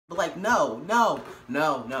But like, no,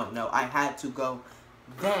 I had to go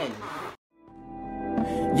then.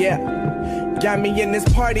 Yeah, got me in this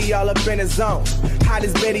party all up in the zone.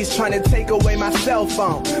 Hottest Betty's trying to take away my cell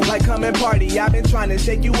phone. Like, come and party, I've been trying to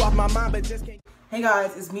shake you off my mind, but just can't. Hey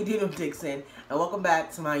guys, it's me, Dixon, and welcome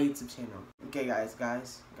back to my YouTube channel. Okay guys,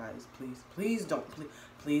 please don't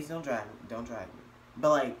drag me. But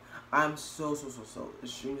like, I'm so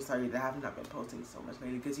extremely sorry that I have not been posting so much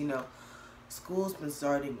lately, because you know, school's been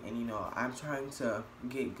starting, and you know, I'm trying to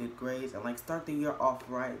get good grades and like start the year off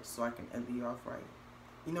right so I can end the year off right.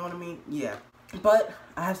 You know what I mean? Yeah. But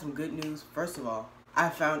I have some good news. First of all, I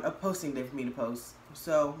found a posting day for me to post.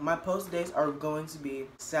 So my post days are going to be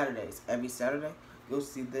Saturdays. Every Saturday, you'll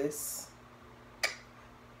see this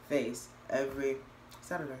face every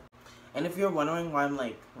Saturday. And if you're wondering why I'm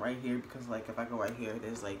like right here, because like if I go right here,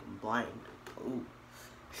 there's like blind. Ooh.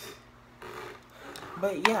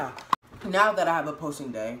 But yeah, now that I have a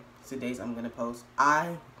posting day, today's I'm gonna post.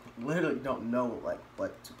 I literally don't know like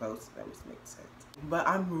what to post. If that makes sense. But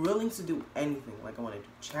I'm willing to do anything. Like I want to do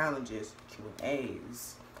challenges,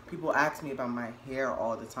 Q&As. People ask me about my hair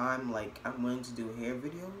all the time. Like I'm willing to do hair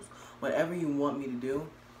videos. Whatever you want me to do,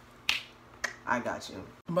 I got you.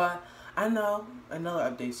 But I know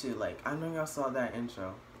another update too. Like I know y'all saw that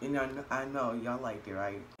intro. You know, I know y'all liked it,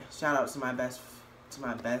 right? Shout out to my best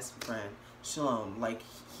friend, Shalom. Like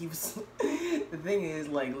he was. The thing is,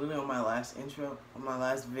 like literally on my last intro, on my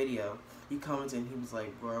last video, he commented and he was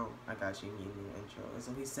like, "Bro, I got you a new intro." And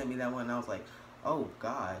so he sent me that one, and I was like, "Oh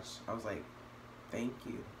gosh!" I was like, "Thank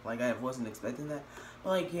you." Like I wasn't expecting that, but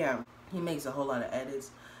like yeah, he makes a whole lot of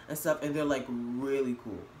edits and stuff, and they're like really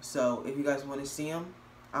cool. So if you guys want to see him,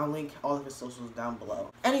 I'll link all of his socials down below.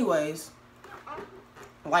 Anyways,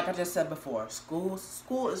 like I just said before, school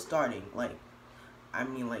is starting. Like, I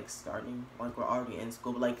mean, like starting, like we're already in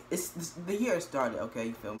school, but like the year started. Okay,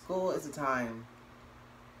 you feel me? School is a time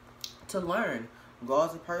to learn, grow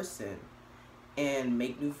as a person, and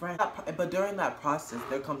make new friends. But during that process,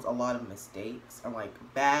 there comes a lot of mistakes and like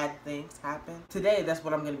bad things happen. Today, that's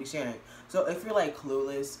what I'm gonna be sharing. So if you're like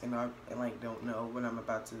clueless and like don't know what I'm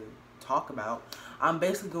about to talk about, I'm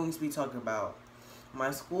basically going to be talking about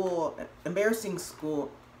my embarrassing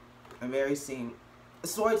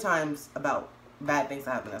story times about bad things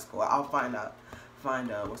that happen at school. I'll find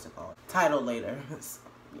what's it called, title later.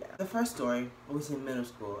 Yeah. The first story was in middle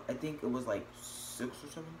school. I think it was like 6th or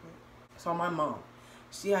 7th grade. So my mom,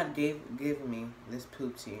 she had given me this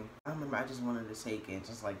poop tea. I remember I just wanted to take it,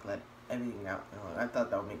 just like let everything out. You know, I thought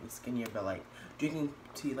that would make me skinnier, but like drinking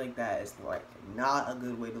tea like that is like not a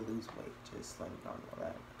good way to lose weight. Just let me know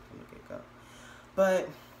that from the get-go. But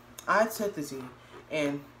I took the tea,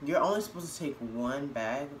 and you're only supposed to take one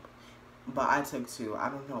bag, but I took 2. I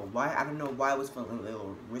don't know why. I don't know why I was feeling a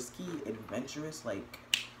little risky, adventurous, like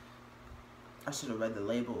I should have read the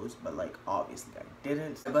labels, but like obviously I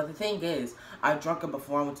didn't. But the thing is, I drank it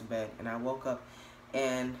before I went to bed, and I woke up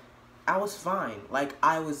and I was fine. Like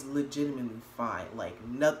I was legitimately fine. Like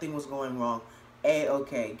nothing was going wrong.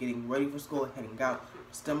 A-okay, getting ready for school, heading out,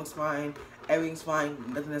 stomach's fine, everything's fine,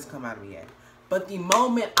 nothing has come out of me yet. But the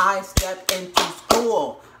moment I stepped into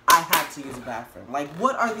school, I had to use the bathroom. Like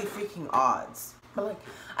what are the freaking odds? But like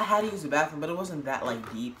I had to use the bathroom, but it wasn't that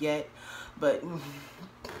like deep yet. But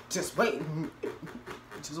just wait.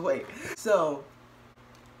 Just wait. So,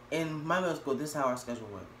 in my middle school, this is how our schedule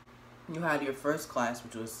went. You had your first class,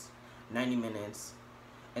 which was 90 minutes.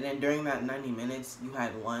 And then during that 90 minutes, you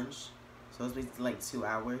had lunch. So it was basically like 2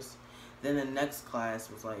 hours. Then the next class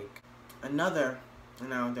was like another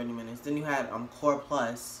 1 hour and 30 minutes. Then you had Core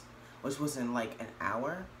Plus, which was in like an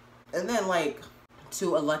hour. And then like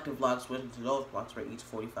 2 elective blocks, which those blocks were each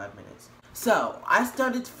 45 minutes. So, I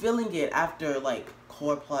started feeling it after, like,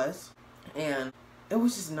 Core Plus, and it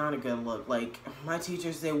was just not a good look. Like, my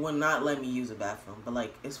teachers, they would not let me use a bathroom, but,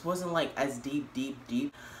 like, it wasn't, like, as deep.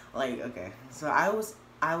 Like, okay, so I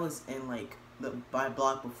was in, like, my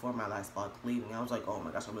block before my last block leaving. I was like, oh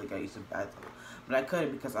my gosh, I really gotta use the bathroom. But I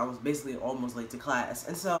couldn't because I was basically almost late to class.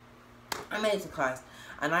 And so, I made it to class,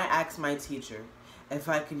 and I asked my teacher if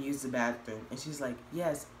I could use the bathroom, and she's like,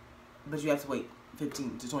 yes, but you have to wait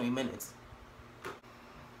 15 to 20 minutes.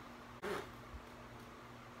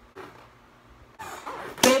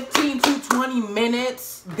 15 to 20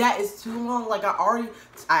 minutes? That is too long. Like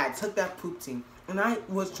I took that poop tea and I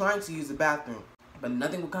was trying to use the bathroom, but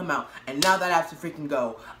nothing would come out. And now that I have to freaking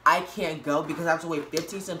go, I can't go because I have to wait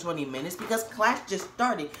 15 to 20 minutes because class just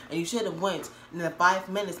started and you should have went in the 5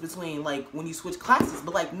 minutes between like when you switch classes.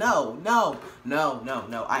 But like no.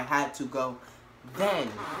 I had to go then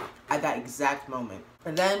at that exact moment.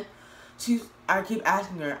 And then I keep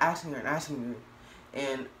asking her,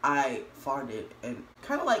 and I farted, and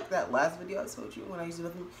kind of like that last video I told you when I used to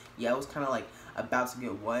live with him. Yeah, it was kind of like about to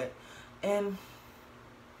get wet, and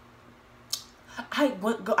I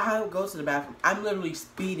would go to the bathroom. I'm literally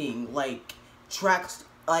speeding like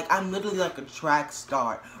I'm literally like a track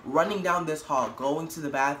star, running down this hall, going to the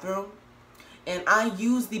bathroom, and I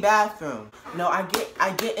use the bathroom. No, I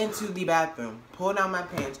get into the bathroom, pull down my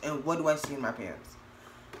pants, and what do I see in my pants?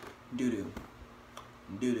 Doo-doo.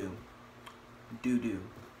 Doo-doo. Doo-doo.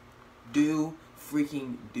 Do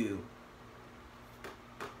freaking do.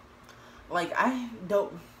 Like, I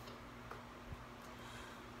don't...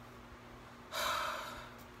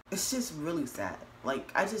 It's just really sad. Like,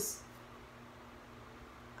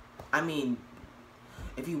 I mean,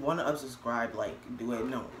 if you want to unsubscribe, like, do it.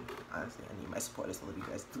 No, honestly, I need my supporters to love you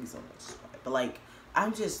guys. Please don't unsubscribe. But, like,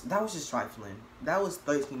 that was just trifling. That was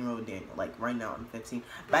 13-year-old Daniel. Like, right now, I'm 15.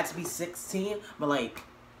 About to be 16, but, like,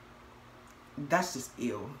 that's just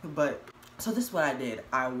ill. But, so this is what I did.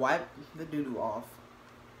 I wiped the doo-doo off.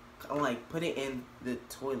 I, like, put it in the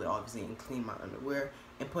toilet, obviously, and clean my underwear.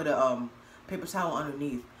 And put a, paper towel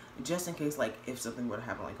underneath. Just in case, like, if something were to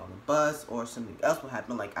happen, like, on the bus, or something else would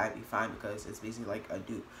happen, like, I'd be fine, because it's basically, like,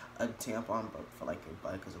 a tampon, but for, like, your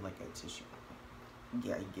butt, because of, like, a tissue.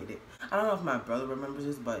 Yeah, you get it. I don't know if my brother remembers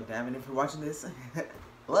this, but Davin, if you're watching this,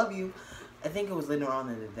 love you. I think it was later on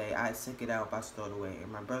in the day, I took it out, I stowed it away,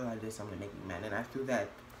 and my brother had did something to make me mad, and I threw that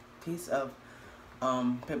piece of,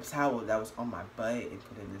 paper towel that was on my butt and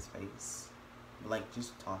put it in his face. Like,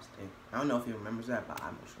 just tossed it. I don't know if he remembers that, but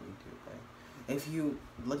I'm sure he do, but... If you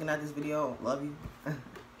looking at this video, love you.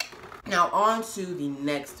 Now on to the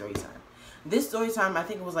next story time. This story time, I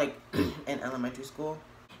think it was like in elementary school,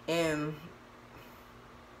 and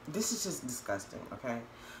this is just disgusting. Okay,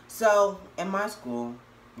 so in my school,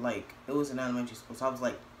 like, it was in elementary school, so I was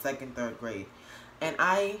like 2nd, 3rd grade, and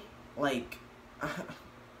I like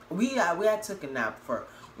we had took a nap for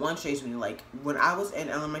one straight week. Like, when I was in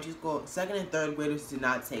elementary school, 2nd and 3rd graders did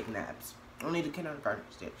not take naps. Only the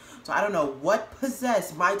kindergartners did. So I don't know what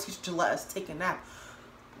possessed my teacher to let us take a nap.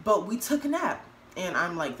 But we took a nap. And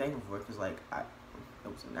I'm, like, thankful for it, because, like, it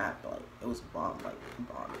was a nap, but, like, it was a bomb, like,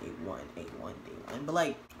 bomb, A1, day 1. But,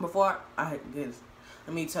 like, before I get this,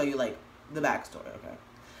 let me tell you, like, the backstory, okay?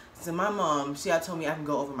 So my mom, she had told me I can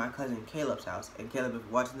go over my cousin Caleb's house. And Caleb, if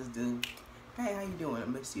you're watching this, dude, hey, how you doing? I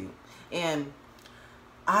miss you. And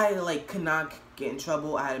I, like, could not get in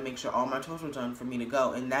trouble. I had to make sure all my chores were done for me to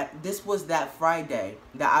go. And this was that Friday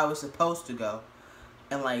that I was supposed to go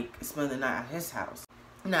and, like, spend the night at his house.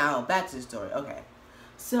 Now, back to the story. Okay.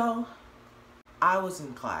 So, I was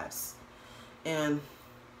in class. And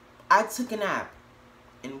I took a nap.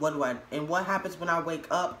 And what happens when I wake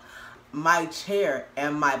up? My chair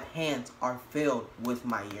and my pants are filled with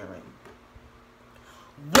my urine.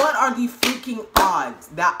 What are the freaking odds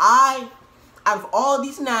that out of all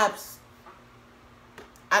these naps,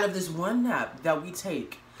 out of this one nap that we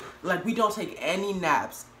take, like, we don't take any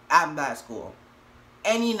naps at that school.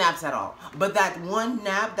 Any naps at all. But that one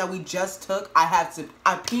nap that we just took, I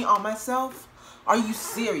pee on myself? Are you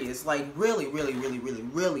serious? Like, really?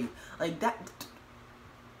 Like, that...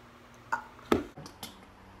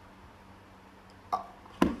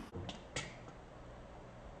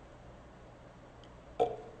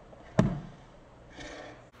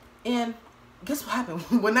 And guess what happened?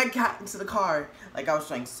 When I got into the car, like, I was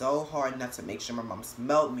trying so hard not to make sure my mom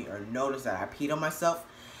smelled me or noticed that I peed on myself.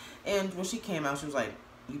 And when she came out, she was like,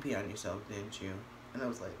 you peed on yourself, didn't you? And I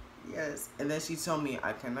was like, yes. And then she told me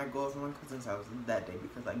I cannot go over my cousin's house that day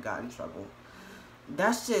because I got in trouble.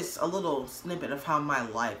 That's just a little snippet of how my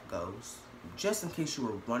life goes. Just in case you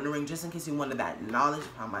were wondering, just in case you wanted that knowledge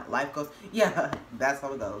of how my life goes. Yeah, that's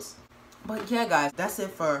how it goes. But yeah, guys, that's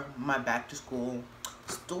it for my back to school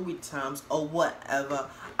story times or whatever.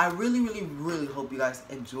 I really hope you guys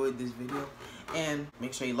enjoyed this video, and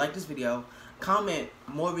make sure you like this video, comment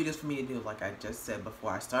more videos for me to do. Like I just said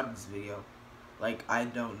before I started this video, like, I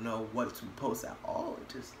don't know what to post at all,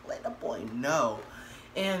 just let the boy know.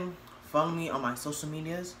 And follow me on my social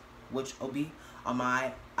medias, which will be on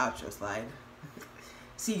my outro slide.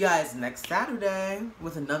 See you guys next Saturday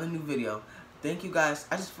with another new video. Thank you guys.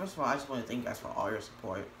 First of all, I just want to thank you guys for all your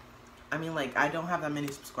support. I mean, like, I don't have that many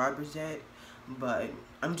subscribers yet, but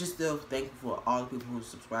I'm just still thankful for all the people who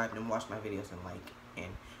subscribed and watch my videos and like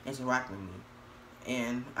and interact with me.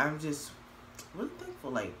 And I'm just really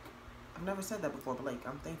thankful. Like, I've never said that before, but like,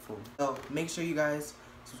 I'm thankful. So make sure you guys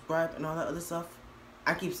subscribe and all that other stuff.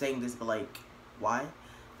 I keep saying this, but like, why?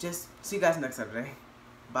 Just see you guys next Saturday.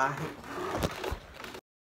 Bye.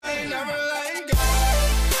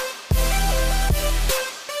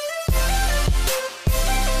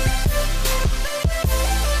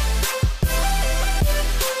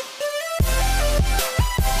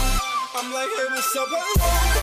 I'm like, hey, what's up?